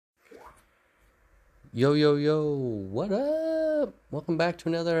Yo, yo, yo, what up? Welcome back to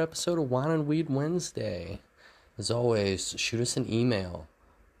another episode of Wine and Weed Wednesday. As always, shoot us an email,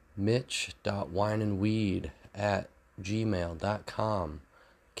 mitch.wineandweed@gmail.com.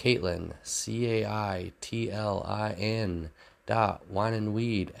 Caitlin, Caitlin,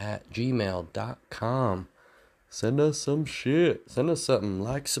 wineandweed@gmail.com. Send us some shit. Send us something.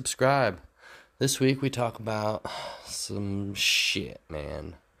 Like, subscribe. This week we talk about some shit,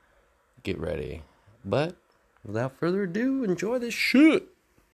 man. Get ready. But without further ado, enjoy this shit.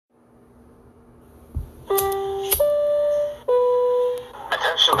 Attention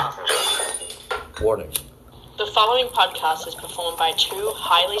passengers. Warning. The following podcast is performed by two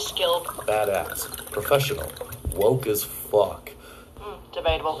highly skilled, Badass. Professional. Woke as fuck.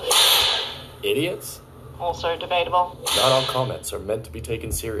 debatable, Idiots? also debatable, Not all comments are meant to be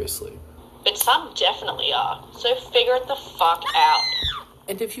taken seriously. but some definitely are, so figure it the fuck out.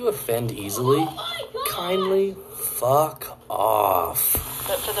 And if you offend easily, kindly fuck off.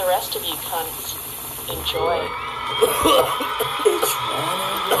 But for the rest of you cunts, enjoy. It's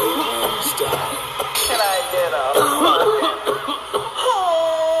Wednesday. Can I get a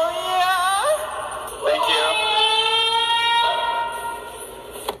oh yeah? Thank you.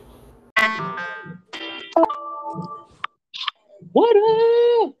 What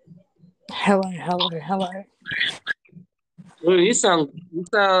up? Hello. Ooh, you sound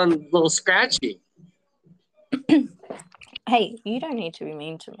a little scratchy. Hey, you don't need to be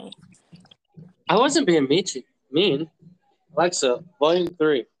mean to me. I wasn't being mean. Alexa, volume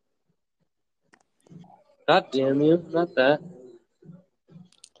 3. God damn you, not that.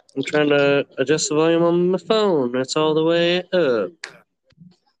 I'm trying to adjust the volume on my phone. That's all the way up.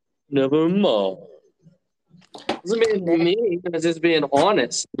 Never mind. I wasn't being mean. I was just being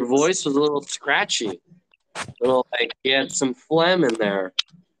honest. Your voice was a little scratchy. Little like you had some phlegm in there.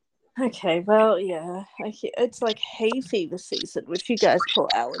 Okay, well, yeah. It's like hay fever season, which you guys call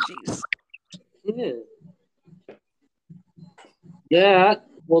allergies. Yeah. Yeah,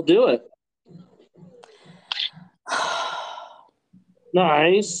 we'll do it.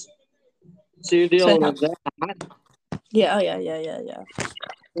 Nice. So you're dealing with that. Yeah.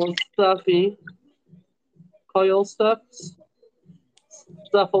 Little stuffy. Coil stuffs.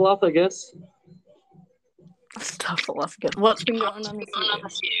 Stuffaluffagus. Stuffaluffagus. What's been going on with you?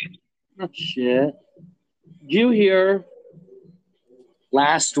 Oh, shit. Did you hear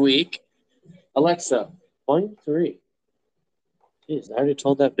last week? Alexa, volume 3. Jeez, I already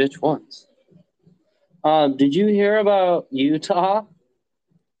told that bitch once. Did you hear about Utah?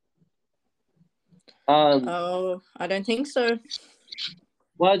 Oh, I don't think so.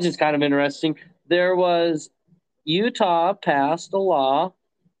 Well, it's just kind of interesting. Utah passed a law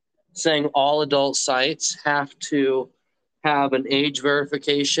saying all adult sites have to have an age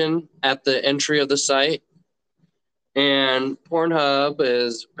verification at the entry of the site. And Pornhub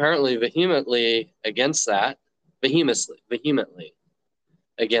is apparently vehemently against that. Vehemently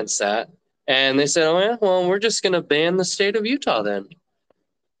against that. And they said, oh, yeah, well, we're just going to ban the state of Utah then.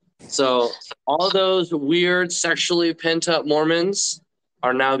 So all those weird sexually pent-up Mormons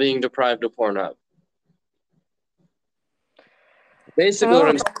are now being deprived of Pornhub. Basically, what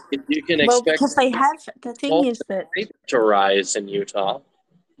I'm saying is you can expect because they have, the thing is that to rise in Utah.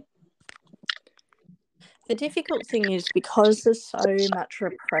 the difficult thing is because there's so much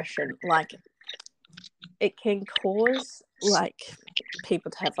repression, like it can cause like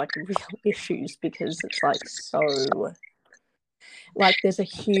people to have like real issues because it's like so like there's a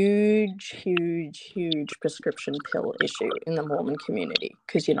huge prescription pill issue in the Mormon community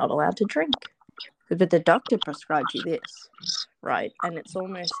because you're not allowed to drink. But the doctor prescribed you this, right? And it's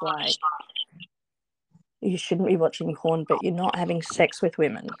almost like you shouldn't be watching porn, but you're not having sex with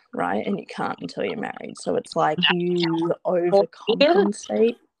women, right? And you can't until you're married. So it's like you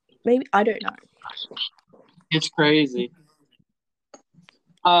overcompensate. Maybe, I don't know. It's crazy.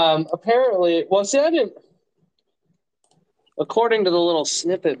 Apparently, well, see, I didn't. According to the little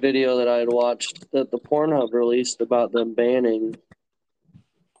snippet video that I had watched that the Pornhub released about them banning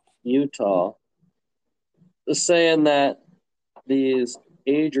Utah, it's saying that these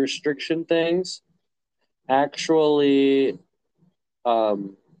age restriction things actually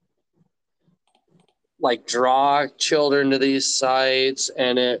like draw children to these sites,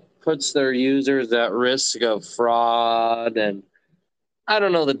 and it puts their users at risk of fraud. And I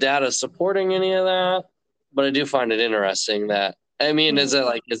don't know the data supporting any of that, but I do find it interesting that, I mean, is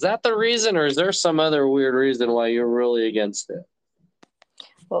that the reason, or is there some other weird reason why you're really against it?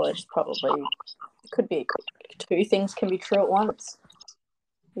 Well, it's probably could be two things can be true at once,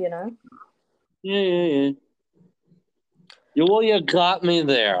 you know? Yeah. Well, you got me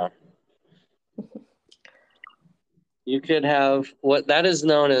there. You could have what that is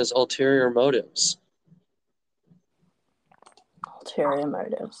known as ulterior motives. Ulterior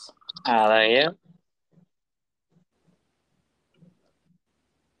motives. Yeah.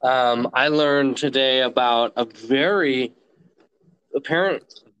 I learned today about a very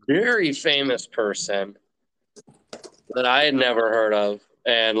famous person that I had never heard of,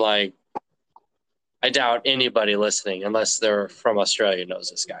 and like I doubt anybody listening, unless they're from Australia,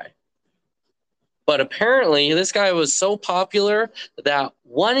 knows this guy. But apparently, this guy was so popular that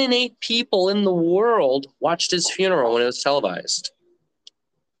 1 in 8 people in the world watched his funeral when it was televised.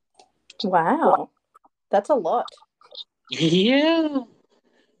 Wow. That's a lot. Yeah.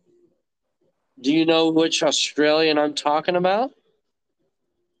 Do you know which Australian I'm talking about?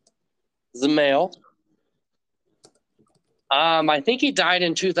 The male. I think he died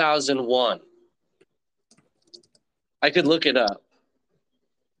in 2001. I could look it up.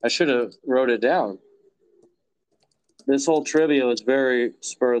 I should have wrote it down. This whole trivia was very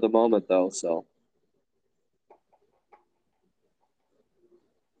spur of the moment, though. So,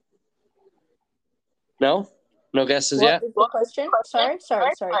 no guesses What yet. is the question? Sorry.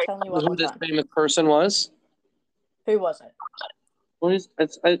 Tell me one Who more this time. famous person was? Who was it? Well,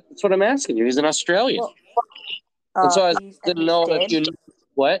 that's what I'm asking you. He's an Australian. Well, And so I he's didn't know dead. if you knew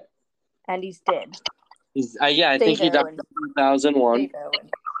what. And he's dead. I think he died Irwin. in 2001. Steve Irwin.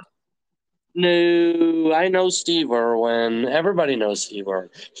 No, I know Steve Irwin. Everybody knows Steve Irwin.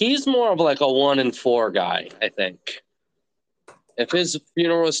 He's more of like a 1 in 4 guy, I think. If his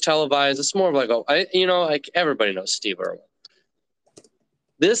funeral was televised, it's more of like like everybody knows Steve Irwin.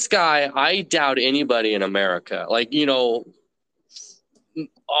 This guy, I doubt anybody in America, a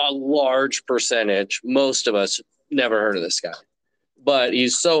large percentage, most of us never heard of this guy. But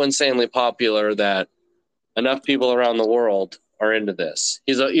he's so insanely popular that enough people around the world are into this.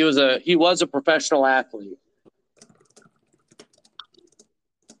 He was a professional athlete.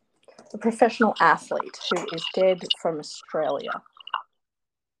 A professional athlete who is dead from Australia.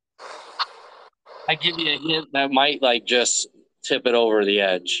 I give you a hint that might just tip it over the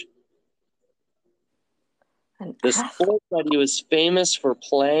edge. The sport that he was famous for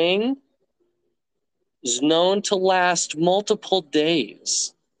playing is known to last multiple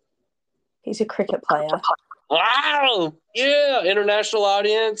days. He's a cricket player. Wow! Yeah, international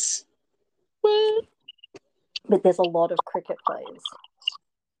audience. But there's a lot of cricket players.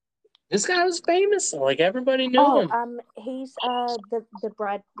 This guy was famous, like everybody knew him. He's the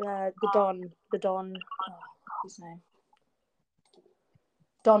Don. What's his name?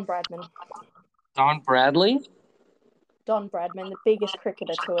 Don Bradman. Don Bradley? Don Bradman, the biggest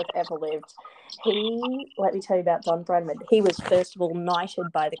cricketer to have ever lived. Let me tell you about Don Bradman. He was first of all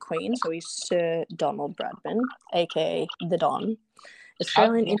knighted by the Queen, so he's Sir Donald Bradman, aka the Don.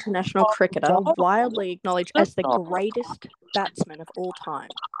 Australian international cricketer, widely acknowledged as the greatest batsman of all time.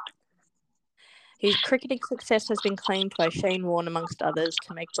 His cricketing success has been claimed by Shane Warne, amongst others,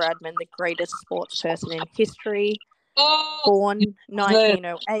 to make Bradman the greatest sports person in history. Born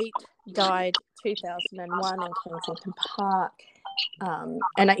 1908, died 2001 in Kensington Park.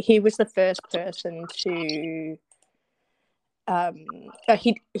 And he was the first person to...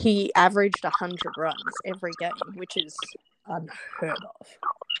 he averaged 100 runs every game, which is unheard of.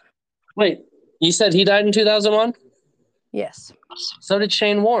 Wait, you said he died in 2001? Yes. So did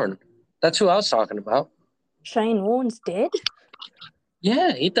Shane Warne. That's who I was talking about. Shane Warne's dead?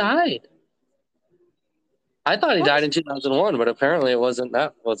 Yeah, he died. I thought he died in 2001, but apparently it wasn't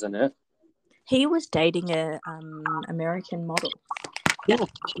it. He was dating a American model. Yeah.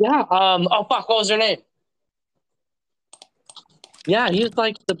 Oh fuck, what was her name? Yeah, he was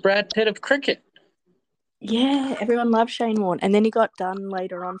like the Brad Pitt of cricket. Yeah, everyone loved Shane Warne. And then he got done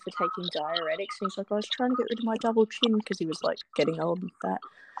later on for taking diuretics. And he's like, I was trying to get rid of my double chin because he was like getting old and fat.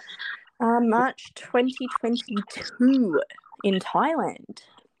 March 2022 in Thailand.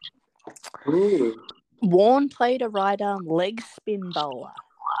 Ooh. Warne played a right-arm leg spin bowler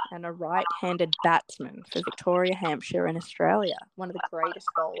and a right-handed batsman for Victoria, Hampshire and Australia. One of the greatest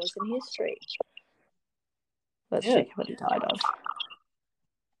bowlers in history. Let's check what he died of.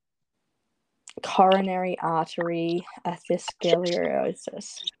 Coronary artery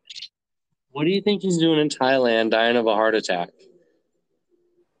atherosclerosis. What do you think he's doing in Thailand, dying of a heart attack?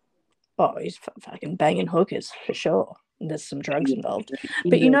 Oh, he's fucking banging hookers for sure. There's some drugs involved.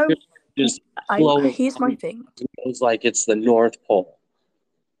 But here's my thing. It's like it's the North Pole.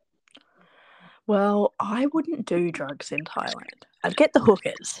 Well, I wouldn't do drugs in Thailand. I'd get the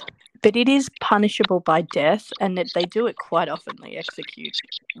hookers. But it is punishable by death, and they do it quite often. They execute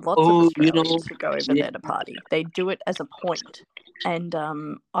lots of Australians who go over there to party. They do it as a point. and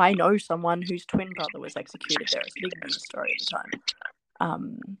I know someone whose twin brother was executed there. It's a big news story at the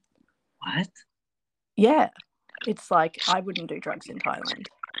time. What? Yeah, it's like I wouldn't do drugs in Thailand.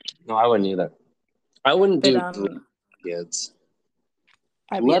 No, I wouldn't either. I wouldn't do kids.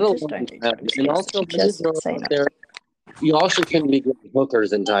 Let just don't do alone, drugs. and also Just say no. there, you also couldn't be getting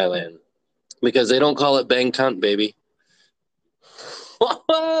hookers in Thailand because they don't call it bang cunt, baby.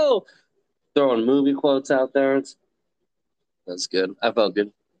 Whoa! Throwing movie quotes out there. That's good. I felt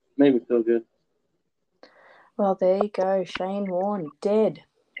good. Made me feel good. Well, there you go. Shane Warne, dead.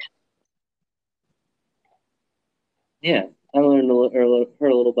 Yeah, I learned heard a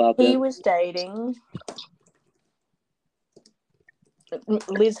little about that. He was dating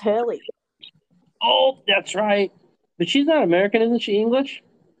Liz Hurley. Oh, that's right. But she's not American, isn't she? English?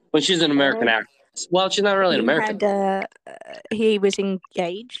 Well, she's an American actress. Well, she's not really an American. He was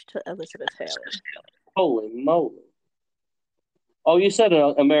engaged to Elizabeth Hurley. Holy moly! Oh, you said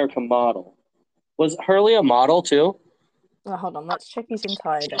an American model. Was Hurley a model too? Oh, hold on. Let's check his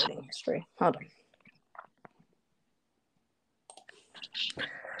entire dating history. Hold on.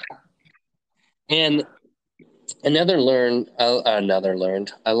 And I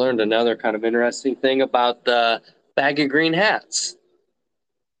learned another kind of interesting thing about the baggy green hats.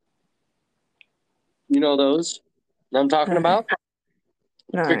 You know those I'm talking about?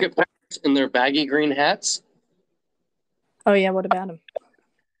 No. Cricket players in their baggy green hats. Oh yeah, what about them?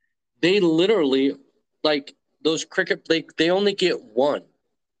 They literally, like those cricket, they only get one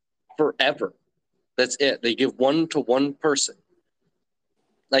forever. That's it. They give one to one person.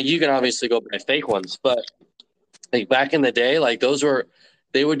 Like you can obviously go buy fake ones, but like back in the day, like those were,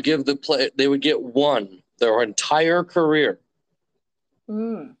 they would give they would get one their entire career.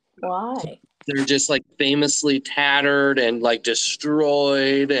 Why? They're just like famously tattered and like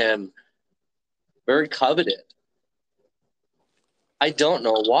destroyed and very coveted. I don't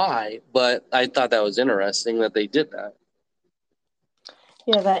know why, but I thought that was interesting that they did that.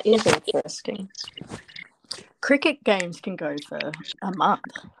 Yeah, that is interesting. Cricket games can go for a month.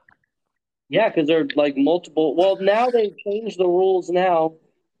 Yeah, because they're like multiple. Well, now they've changed the rules now.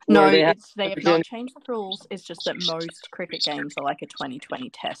 No, they have not changed the rules. It's just that most cricket games are like a 2020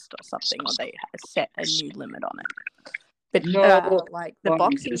 test or something, or they set a new limit on it. But like the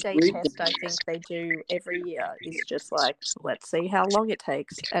Boxing Day test, I think they do every year is just like, let's see how long it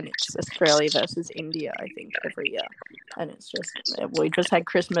takes. And it's Australia versus India, I think, every year. And it's just, we just had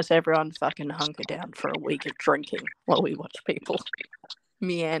Christmas, everyone fucking hunker down for a week of drinking while we watch people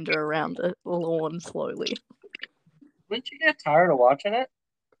meander around the lawn slowly. Wouldn't you get tired of watching it?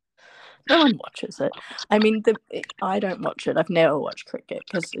 No one watches it. I mean, I don't watch it. I've never watched cricket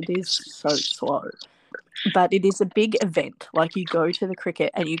because it is so slow. But it is a big event. Like, you go to the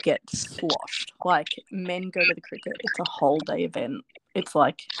cricket and you get sloshed. Like, men go to the cricket. It's a whole day event. It's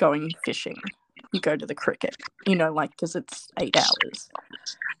like going fishing. You go to the cricket, like, because it's 8 hours.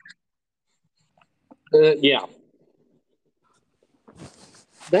 Yeah.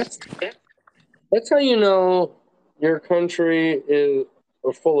 That's how you know your country is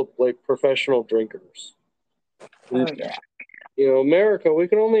full of like professional drinkers. Oh yeah. America, we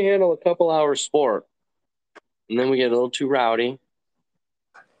can only handle a couple hours sport, and then we get a little too rowdy.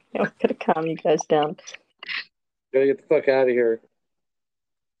 Yeah, I'm gonna calm you guys down. Gotta get the fuck out of here.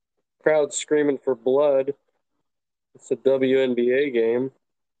 Crowd screaming for blood. It's a WNBA game.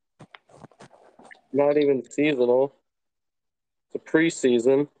 Not even seasonal. It's a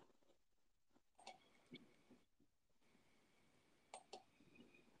preseason.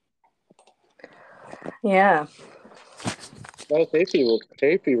 Yeah. How's hay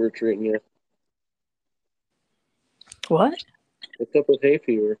fever treating you? What? What's up with hay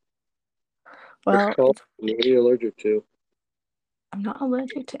fever? Well, what are you allergic to? I'm not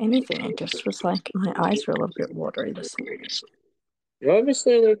allergic to anything. I just was like, my eyes were a little bit watery this morning. You're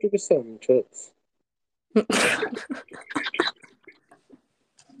obviously allergic to something, Chits.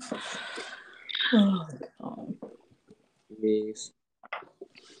 Oh, God. Yes.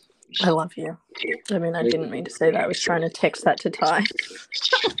 I love you. I mean, I didn't mean to say that. I was trying to text that to Ty.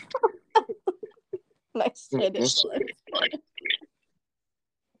 And I said it.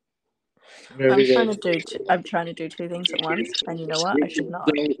 I'm trying to do two things at once, and you know what? I should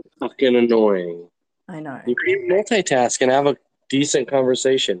not. Fucking annoying. I know. You can multitask and have a decent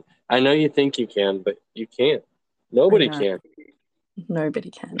conversation. I know you think you can, but you can't. Nobody can.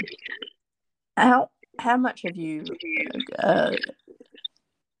 Nobody can. How much have you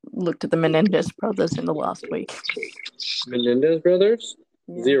looked at the Menendez brothers in the last week? Menendez brothers?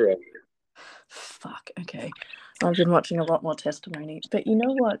 Yeah. 0. Fuck. Okay. I've been watching a lot more testimony, but you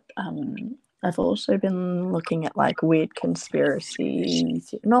know what? I've also been looking at like weird conspiracy,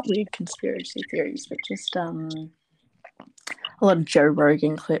 not weird conspiracy theories, but just a lot of Joe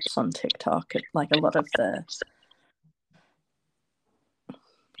Rogan clips on TikTok. Like a lot of the,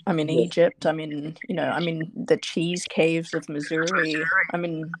 I'm in Egypt. I'm in, I'm in the cheese caves of Missouri. I'm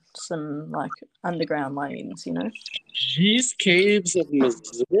in some like underground lanes. Cheese caves of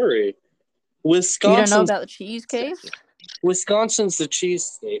Missouri. You don't know Wisconsin's about the cheese caves? Wisconsin's the cheese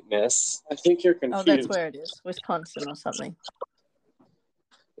state, miss. I think you're confused. Oh, that's where it is, Wisconsin or something.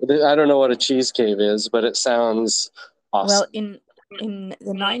 I don't know what a cheese cave is, but it sounds awesome. Well, in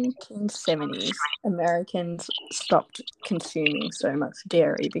the 1970s, Americans stopped consuming so much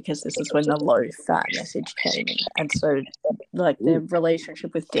dairy because this is when the low-fat message came in, and so like their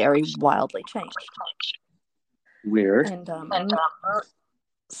relationship with dairy wildly changed. Weird. And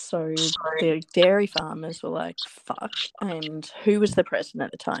so the dairy farmers were like, "Fuck!" And who was the president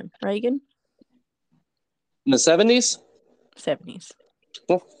at the time? Reagan. In the 70s? 70s.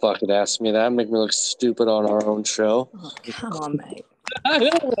 Don't fucking ask me that. Make me look stupid on our own show. Oh, come on, mate. I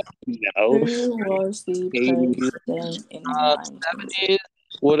don't know. Who was the president in the 70s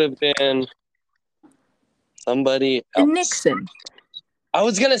would have been somebody else. Nixon. I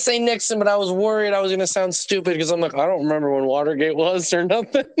was going to say Nixon, but I was worried I was going to sound stupid because I'm like, I don't remember when Watergate was or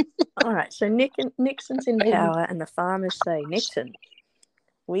nothing. All right, so Nixon's in power, and the farmers say, Nixon,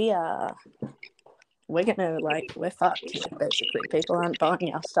 we're gonna we're fucked here, basically. People aren't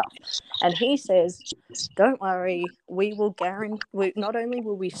buying our stuff, and he says, "Don't worry, we will guarantee. Not only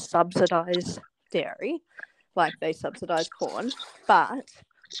will we subsidize dairy, like they subsidize corn, but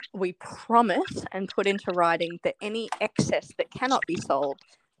we promise and put into writing that any excess that cannot be sold,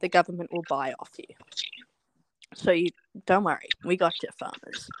 the government will buy off you. So you don't worry, we got you,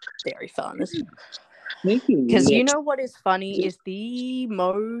 farmers, dairy farmers." Because you know what is funny is the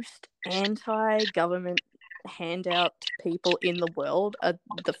most anti-government handout people in the world are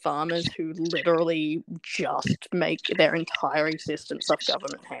the farmers who literally just make their entire existence off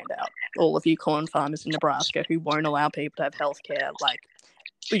government handout. All of you corn farmers in Nebraska who won't allow people to have healthcare, like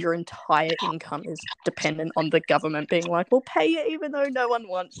your entire income is dependent on the government being like, "We'll pay you even though no one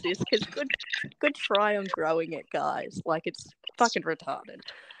wants this." Because good try on growing it, guys. Like, it's fucking retarded.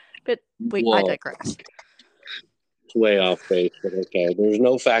 But I digress. It's way off base, but okay. There's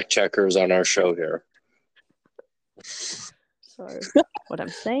no fact checkers on our show here. So what I'm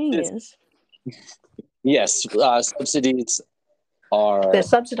saying is, yes, subsidies are. They're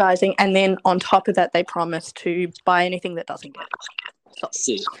subsidizing, and then on top of that, they promise to buy anything that doesn't get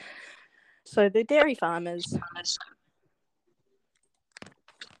it. So the dairy farmers.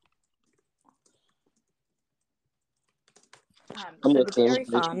 The dairy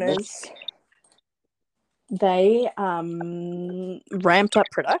farmers, they ramped up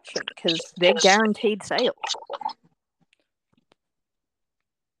production because they're guaranteed sales.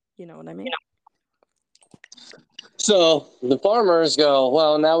 You know what I mean? So the farmers go,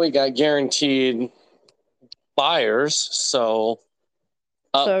 well, now we got guaranteed buyers, so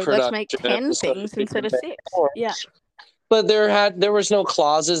let's make 10 things instead of 6. Yeah. But there was no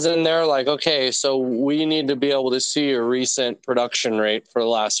clauses in there like, okay, so we need to be able to see a recent production rate for the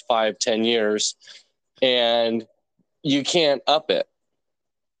last 5-10 years, and you can't up it,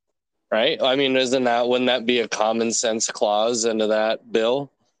 right? I mean, wouldn't that be a common sense clause into that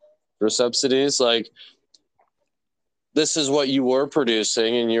bill for subsidies? Like, this is what you were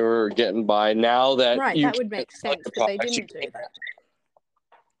producing and you were getting by. Now that that would make sense, but they didn't do that.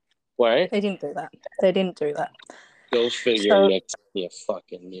 What? They didn't do that. Go figure, you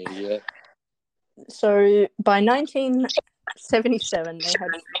fucking idiot. So by 1977, they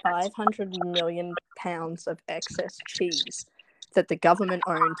had 500 million pounds of excess cheese that the government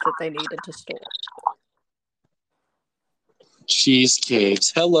owned that they needed to store. Cheese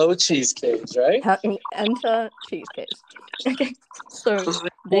caves. Hello, cheese caves, right? Enter cheese caves. Okay, so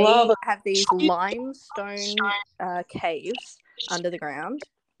they have these limestone caves under the ground,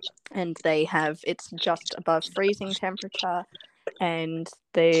 and it's just above freezing temperature, and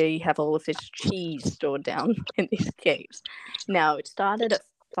they have all of this cheese stored down in these caves. Now, it started at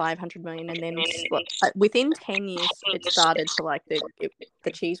 500 million, and then within 10 years, it started to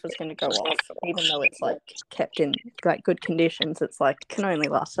the cheese was going to go off, even though it's kept in good conditions. It's can only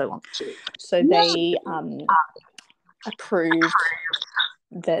last so long. So they approved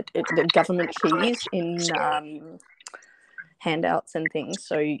that the government cheese in handouts and things.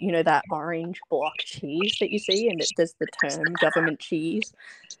 So that orange block cheese that you see, and there's the term government cheese.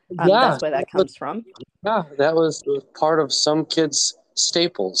 That's where that comes from. Yeah, that was part of some kids'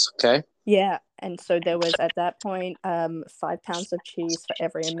 staples. Okay. Yeah, and so there was at that point 5 pounds of cheese for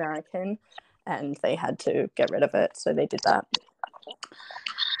every American, and they had to get rid of it, so they did that.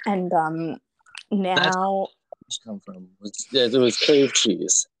 And now come from it was cave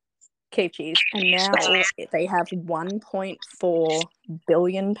cheese. Cave cheese, and now they have 1.4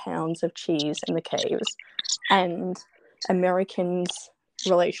 billion pounds of cheese in the caves, and Americans'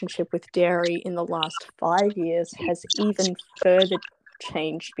 relationship with dairy in the last 5 years has even further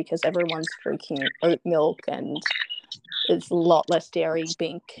changed because everyone's drinking oat milk and there's a lot less dairy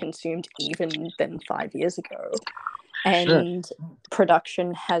being consumed even than 5 years ago. And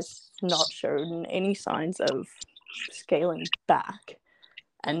production has not shown any signs of scaling back.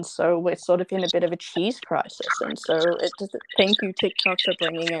 And so we're sort of in a bit of a cheese crisis. And so thank you, TikTok, for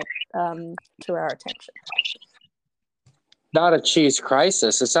bringing it to our attention. Not a cheese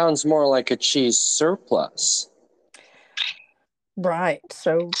crisis. It sounds more like a cheese surplus. Right.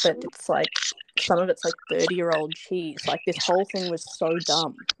 So, but it's like, some of it's like 30-year-old cheese. Like, this whole thing was so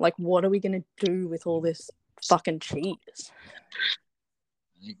dumb. Like, what are we going to do with all this fucking cheese?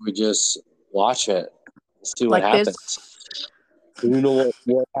 I think we just watch it, see what Like, happens. You know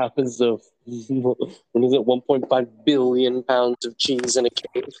what happens to, when is it, 1.5 billion pounds of cheese in a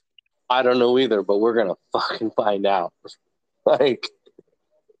cave? I don't know either, but we're going to fucking find out. Like,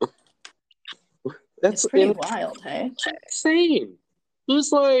 that's pretty wild, hey? Insane.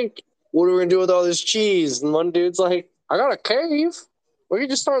 Who's like, what are we going to do with all this cheese? And one dude's like, I got a cave. We can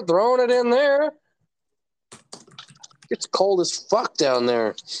just start throwing it in there. It's cold as fuck down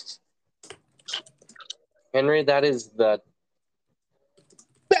there. Henry, that is the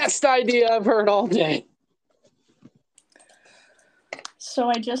best idea I've heard all day. So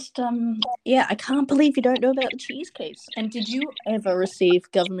I just, I can't believe you don't know about the cheese caves. And did you ever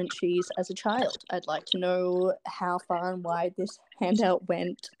receive government cheese as a child? I'd like to know how far and wide this handout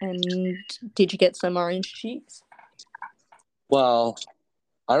went, and did you get some orange cheese? Well,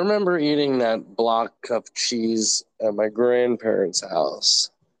 I remember eating that block of cheese at my grandparents' house.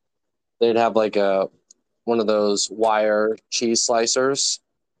 They'd have like one of those wire cheese slicers.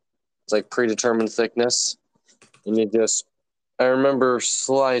 It's like predetermined thickness. And I remember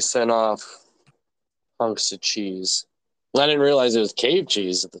slicing off hunks of cheese. I didn't realize it was cave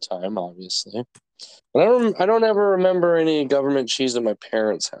cheese at the time, obviously. But I don't ever remember any government cheese at my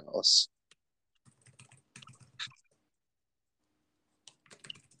parents' house.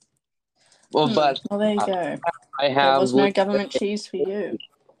 Well, but there you go. I have. There was no government cheese for you.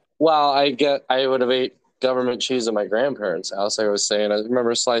 Well, I would have ate government cheese at my grandparents' house. I was saying, I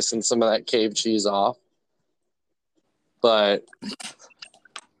remember slicing some of that cave cheese off. But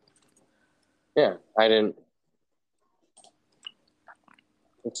yeah, I didn't.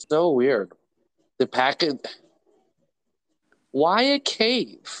 It's so weird. The packet. Why a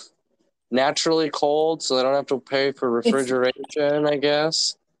cave? Naturally cold, so they don't have to pay for refrigeration, I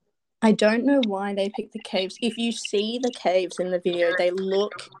guess. I don't know why they picked the caves. If you see the caves in the video,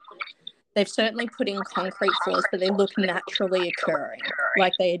 they've certainly put in concrete floors, but they look naturally occurring.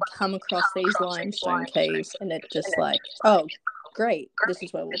 Like they had come across these limestone caves and it just like, oh, great, this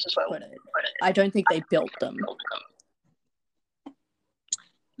is where we'll put it. I don't think they built them.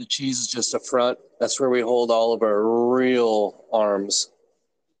 The cheese is just a front. That's where we hold all of our real arms.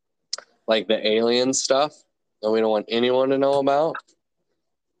 Like the alien stuff that we don't want anyone to know about.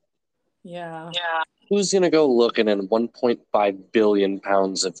 Yeah. Who's going to go looking at 1.5 billion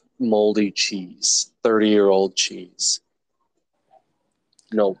pounds of moldy cheese, 30-year-old cheese?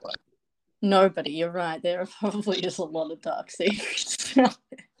 Nobody, you're right. There probably is a lot of dark secrets. But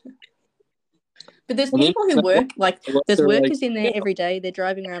there's people who work, like, there's workers in there every day. They're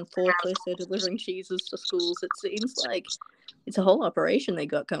driving around forklifts, they're delivering cheeses to schools. It seems like it's a whole operation they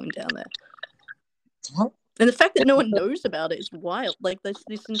got going down there. What? And the fact that no one knows about it is wild. Like, there's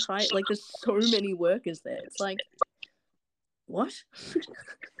this entire, like, there's so many workers there. It's like, what?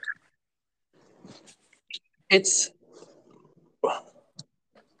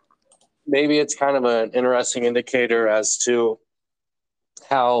 Maybe it's kind of an interesting indicator as to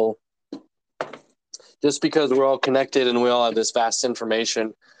how, just because we're all connected and we all have this vast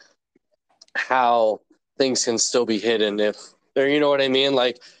information, how things can still be hidden you know what I mean?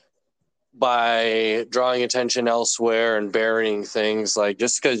 Like, by drawing attention elsewhere and burying things, like,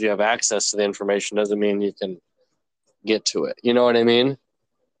 just because you have access to the information doesn't mean you can get to it. You know what I mean?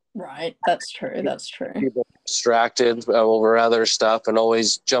 Right. That's true. People are distracted over other stuff and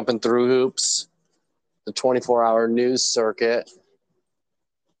always jumping through hoops. The 24-hour news circuit.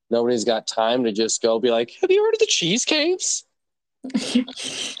 Nobody's got time to just go be like, have you heard of the cheese caves?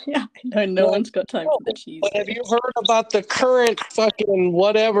 Yeah, I know. No one's got time for the cheese. But have you heard about the current fucking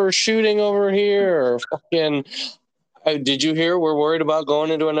whatever shooting over here? Or fucking, did you hear we're worried about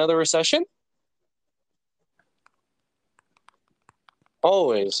going into another recession?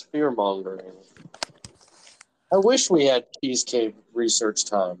 Always fear mongering. I wish we had cheesecake research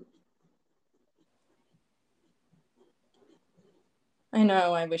time. I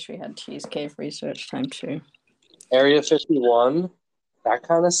know, I wish we had cheesecake research time too. Area 51, that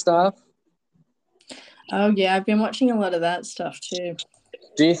kind of stuff. Oh yeah, I've been watching a lot of that stuff too.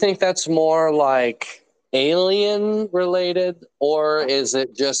 Do you think that's more like alien related, or is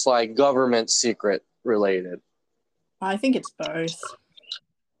it just like government secret related? I think it's both.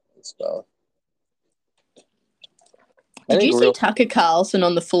 It's both. Did you see Tucker Carlson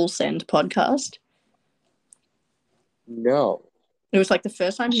on the Full Send podcast? No. It was like the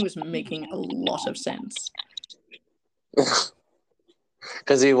first time he was making a lot of sense.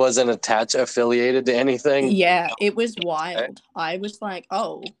 Because he wasn't affiliated to anything? Yeah, it was wild. I was like,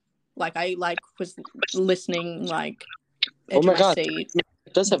 oh, like I was listening like edge of my seat.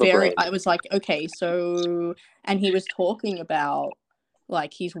 It does have a brain. I was like, okay, so, and he was talking about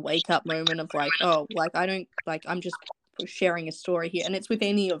like his wake up moment of like, oh, like I don't, like I'm just sharing a story here, and it's with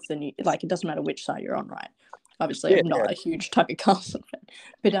any of the new, like it doesn't matter which side you're on, right? Obviously, I'm not a huge Tucker Carlson fan,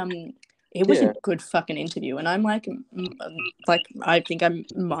 but it was a good fucking interview, and I'm like I think I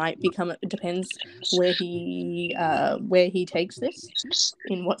might become. It depends where he takes this,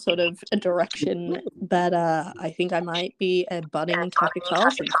 in what sort of a direction. But I think I might be a budding Tucker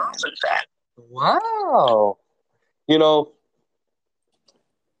Carlson fan. Wow, you know,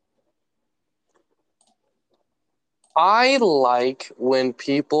 I like when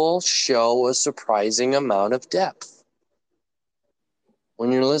people show a surprising amount of depth.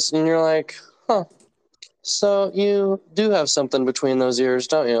 When you're listening, you're like, huh. So you do have something between those ears,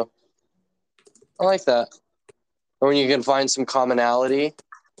 don't you? I like that. Or when you can find some commonality.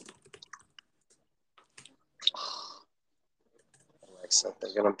 Alexa,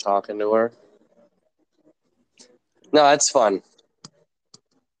 thinking I'm talking to her. No, it's fun.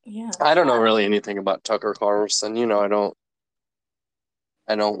 Yeah. I don't know really anything about Tucker Carlson. You know, I don't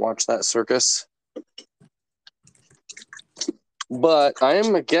watch that circus. But I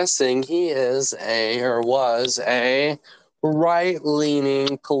am guessing he is was a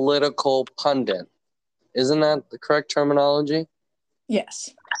right-leaning political pundit. Isn't that the correct terminology?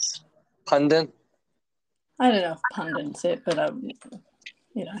 Yes. Pundit? I don't know if pundit's it, but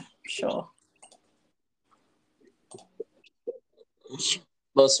sure.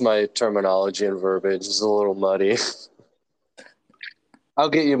 Most of my terminology and verbiage is a little muddy. I'll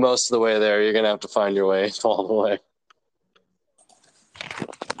get you most of the way there. You're going to have to find your way all the way.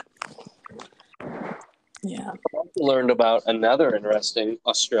 Yeah. I also learned about another interesting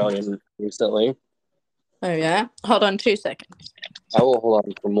Australian recently. Oh, yeah? Hold on 2 seconds. I will hold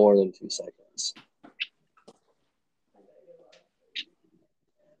on for more than 2 seconds.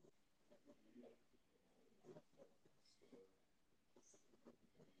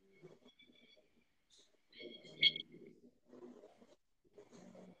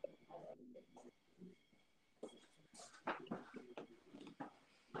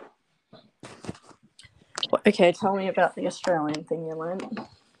 Okay, tell me about the Australian thing you learned.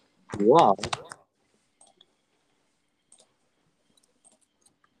 Wow.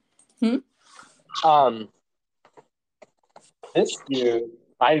 This dude,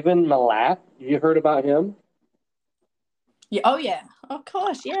 Ivan Milat, you heard about him? Yeah, oh, yeah. Of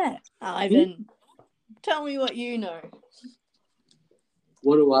course, yeah. Ivan, tell me what you know.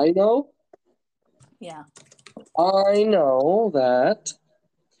 What do I know? Yeah. I know that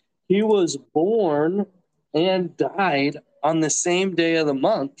he was born and died on the same day of the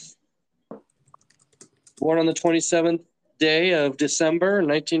month. Born on the 27th day of December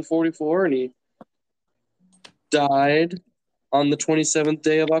 1944, and he died on the 27th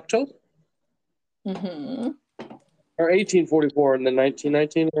day of October. Mm-hmm. Or 1844 and then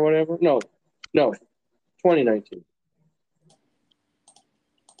 1919 or whatever. No, 2019.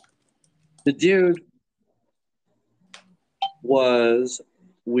 The dude was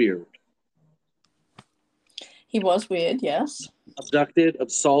weird. He was weird, yes. Abducted,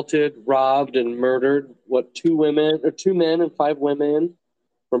 assaulted, robbed, and murdered, 2 men and 5 women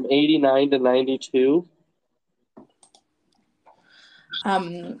from 89 to 92.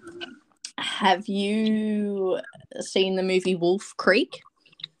 Have you seen the movie Wolf Creek?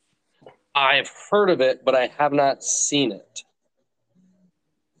 I've heard of it, but I have not seen it.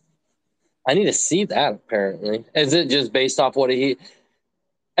 I need to see that, apparently. Is it just based off what he...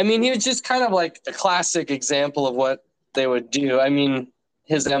 I mean, he was just kind of like a classic example of what they would do. I mean,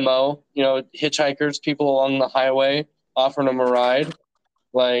 his MO, hitchhikers, people along the highway, offering them a ride.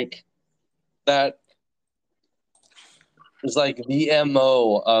 Like, that is like the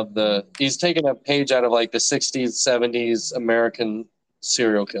MO of the... He's taken a page out of like the 60s, 70s American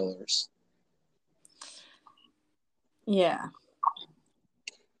serial killers. Yeah.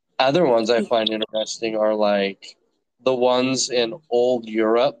 Other ones I find interesting are like the ones in old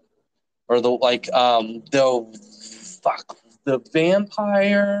Europe, or the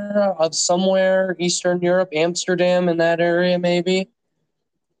vampire of somewhere Eastern Europe, Amsterdam, in that area maybe.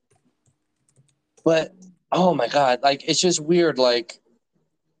 But oh my god, like it's just weird. Like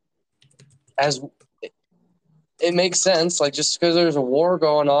as it makes sense, like just because there's a war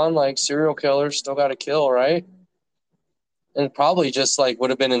going on, like serial killers still got to kill, right? And it probably just like would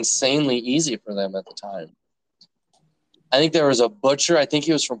have been insanely easy for them at the time. I think there was a butcher, I think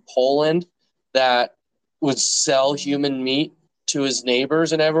he was from Poland, that would sell human meat to his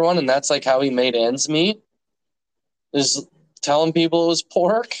neighbors and everyone, and that's like how he made ends meet, is telling people it was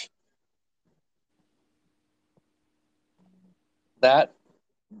pork. That,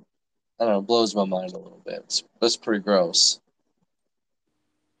 I don't know, blows my mind a little bit. That's pretty gross.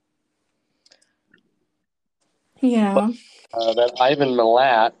 Yeah. That Ivan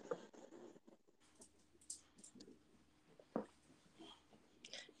Milat,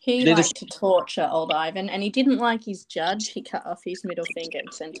 He they liked just to torture old Ivan, and he didn't like his judge. He cut off his middle finger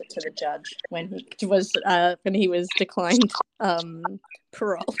and sent it to the judge when he was declined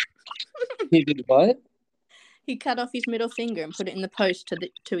parole. he did what? He cut off his middle finger and put it in the post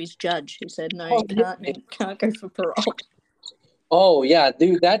to his judge, who said, "No, Oh, you can't go for parole." Oh yeah,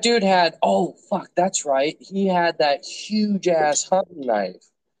 dude, that dude had. Oh fuck, that's right. He had that huge ass hunting knife,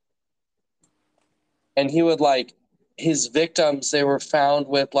 and he would like his victims. They were found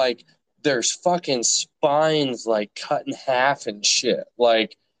with like there's fucking spines like cut in half and shit.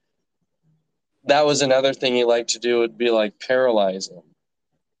 Like that was another thing he liked to do. Would be like paralyze them.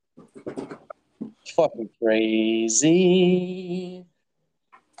 Fucking crazy.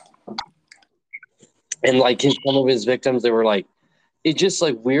 And like some of his victims, they were like it just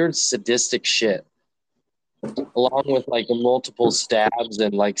like weird sadistic shit. Along with like multiple stabs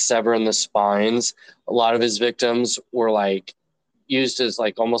and like severing the spines, a lot of his victims were like used as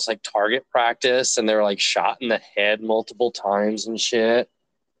like almost like target practice, and they were like shot in the head multiple times and shit.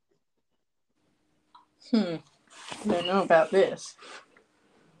 I don't know about this.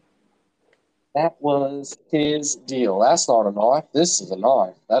 That was his deal. That's not a knife. This is a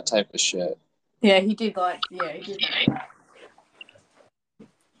knife. That type of shit. Yeah, he did like that.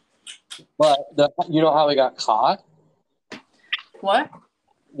 But you know how he got caught? What?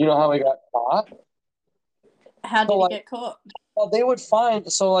 You know how he got caught? How did So he like, get caught? well, they would find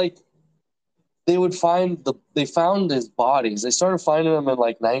they found his bodies. They started finding them in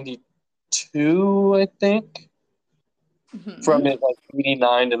like 92, I think. From his like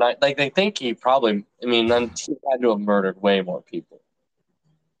 89 to 9, like they think he probably, I mean, then he had to have murdered way more people.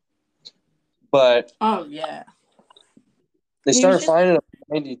 But Oh yeah. they He started was just finding him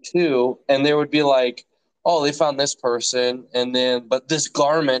in 92, and they would be like, oh, they found this person, and then, but this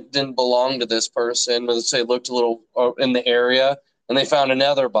garment didn't belong to this person. Let's say it looked a little in the area, and they found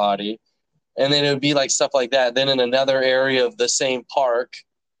another body. And then it would be like stuff like that. Then in another area of the same park,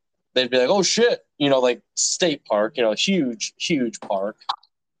 they'd be like, oh shit, like state park, huge, huge park.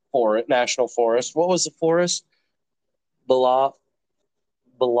 Forest, national forest. What was the forest? Belango.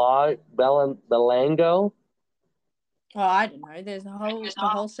 Oh, I don't know. There's the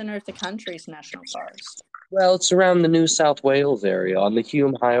whole center of the country's national forest. Well, it's around the New South Wales area on the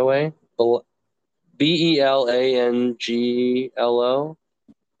Hume Highway. Belanglo.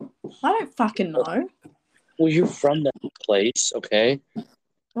 I don't fucking know. Well, you're from that place, okay?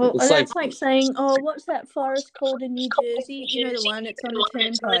 Well, It's that's like saying, oh, what's that forest called in New Jersey? You know, the one that's on the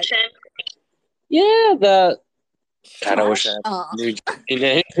turnpike. Yeah, God, I wish I Shut had up. a New Jersey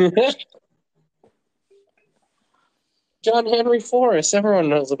name. John Henry Forrest. Everyone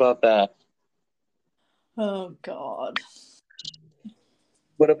knows about that. Oh God.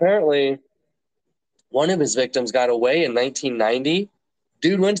 But apparently, one of his victims got away in 1990.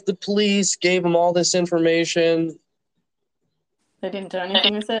 Dude went to the police, gave him all this information. They didn't do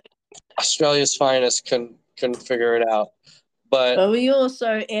anything with it. Australia's finest couldn't figure it out. But we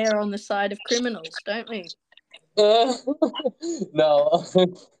also err on the side of criminals, don't we? no,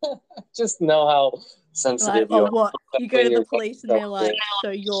 just know how sensitive you are. What? You go to the police and they're like, so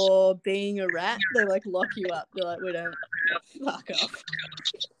you're being a rat? They like lock you up. They're like, we don't. Fuck off.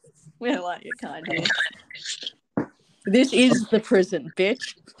 We don't like your kind here. This is the prison,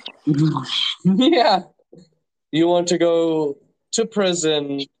 bitch. Yeah. You want to go to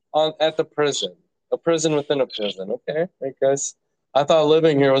prison at the prison. A prison within a prison. Okay, I guess. I thought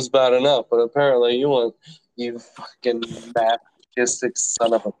living here was bad enough, but apparently you fucking masochistic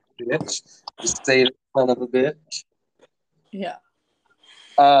son of a bitch. You say son of a bitch. Yeah.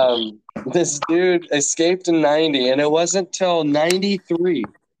 This dude escaped in 90, and it wasn't till 93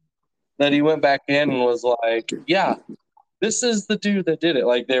 that he went back in and was like, yeah, this is the dude that did it.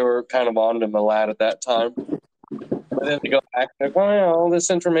 Like, they were kind of on to him a lad at that time. And then they go back, like, oh, yeah, all this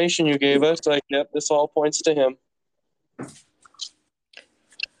information you gave us, like, yep, this all points to him.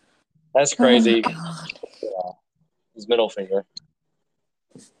 That's crazy. Oh, God. Yeah. His middle finger.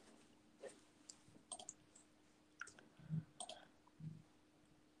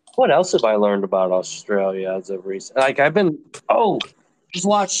 What else have I learned about Australia as of recent? Like, I've been, just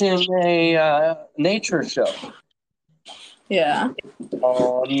watching a nature show Yeah.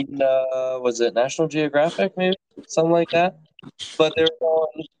 on, was it National Geographic, maybe? Something like that. But they were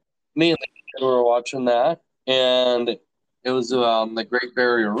going, me and the kid were watching that, and it was the Great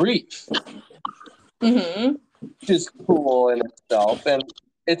Barrier Reef, Mm-hmm. which is cool in itself. And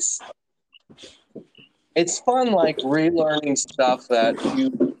it's fun, like, relearning stuff that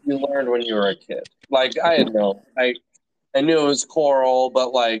you learned when you were a kid. Like, I knew it was coral,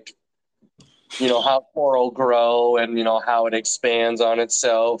 but, like, how coral grow and, how it expands on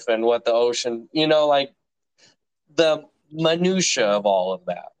itself and what the ocean, like the minutia of all of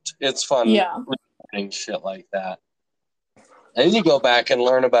that. It's fun Yeah. learning shit like that. And then you go back and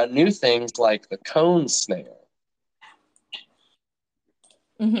learn about new things like the cone snail.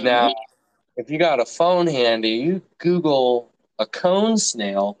 Mm-hmm. Now, if you got a phone handy, you Google a cone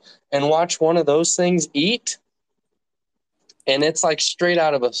snail and watch one of those things eat, and it's like straight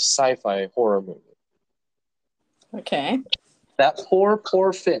out of a sci-fi horror movie. Okay. That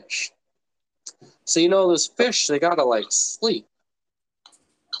poor fish. So, those fish, they gotta, like, sleep.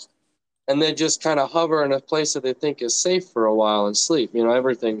 And they just kind of hover in a place that they think is safe for a while and sleep.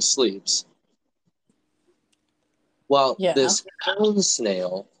 Everything sleeps. Well, Yeah. this cone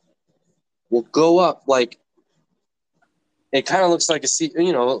snail will go up, like, it kind of looks like a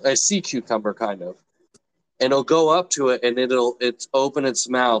sea cucumber kind of. And it'll go up to it and it's open its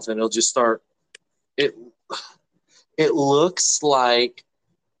mouth and it'll just start it looks like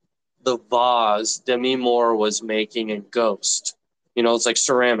the vase Demi Moore was making in Ghost. It's like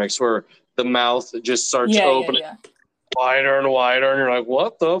ceramics where the mouth just starts opening wider and wider, and you're like,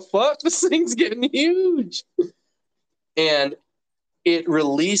 what the fuck? This thing's getting huge. And it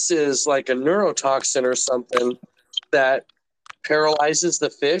releases like a neurotoxin or something that paralyzes the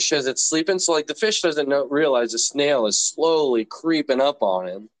fish as it's sleeping. So, like, the fish doesn't realize the snail is slowly creeping up on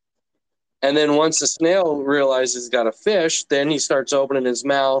him. And then once the snail realizes he's got a fish, then he starts opening his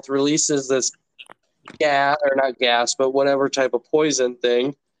mouth, releases this gas, or not gas, but whatever type of poison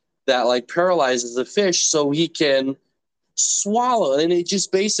thing that, like, paralyzes the fish so he can swallow. And it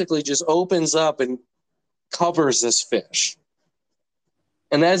just basically just opens up and covers this fish.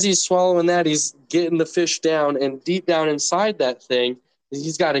 And as he's swallowing that, he's getting the fish down, and deep down inside that thing,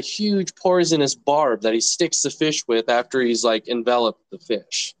 he's got a huge poisonous barb that he sticks the fish with after he's, like, enveloped the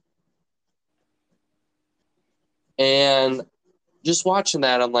fish. And just watching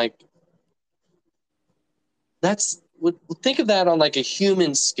that, I'm like, think of that on, like, a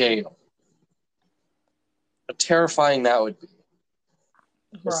human scale. How terrifying that would be.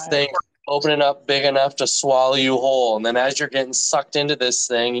 This thing opening up big enough to swallow you whole. And then as you're getting sucked into this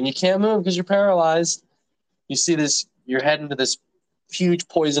thing and you can't move because you're paralyzed, you see this, you're heading to this huge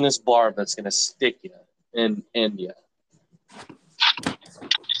poisonous barb that's going to stick you and end you.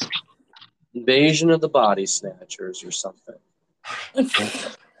 Invasion of the Body Snatchers or something.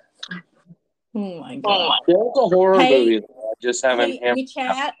 Oh my god. There's a horror movie that I just haven't. Hey,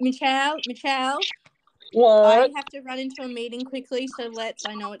 Michelle. What? I have to run into a meeting quickly, so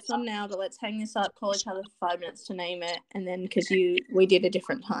I know it's on now, but let's hang this up, call each other for 5 minutes to name it, and then, because we did a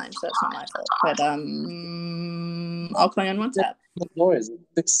different time, so that's not my fault. But I'll call you on WhatsApp. Noise.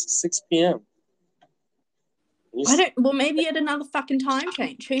 6 p.m. Well, maybe at another fucking time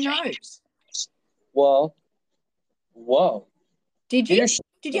change. Who knows? Well, whoa. Did you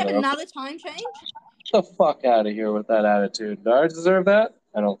have another time change? Get the fuck out of here with that attitude. Do I deserve that?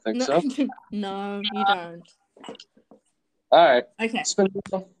 I don't think so. No, you don't. All right. Okay.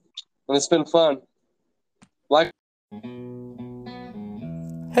 It's been fun. Like.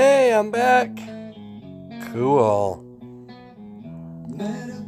 Hey, I'm back. Cool.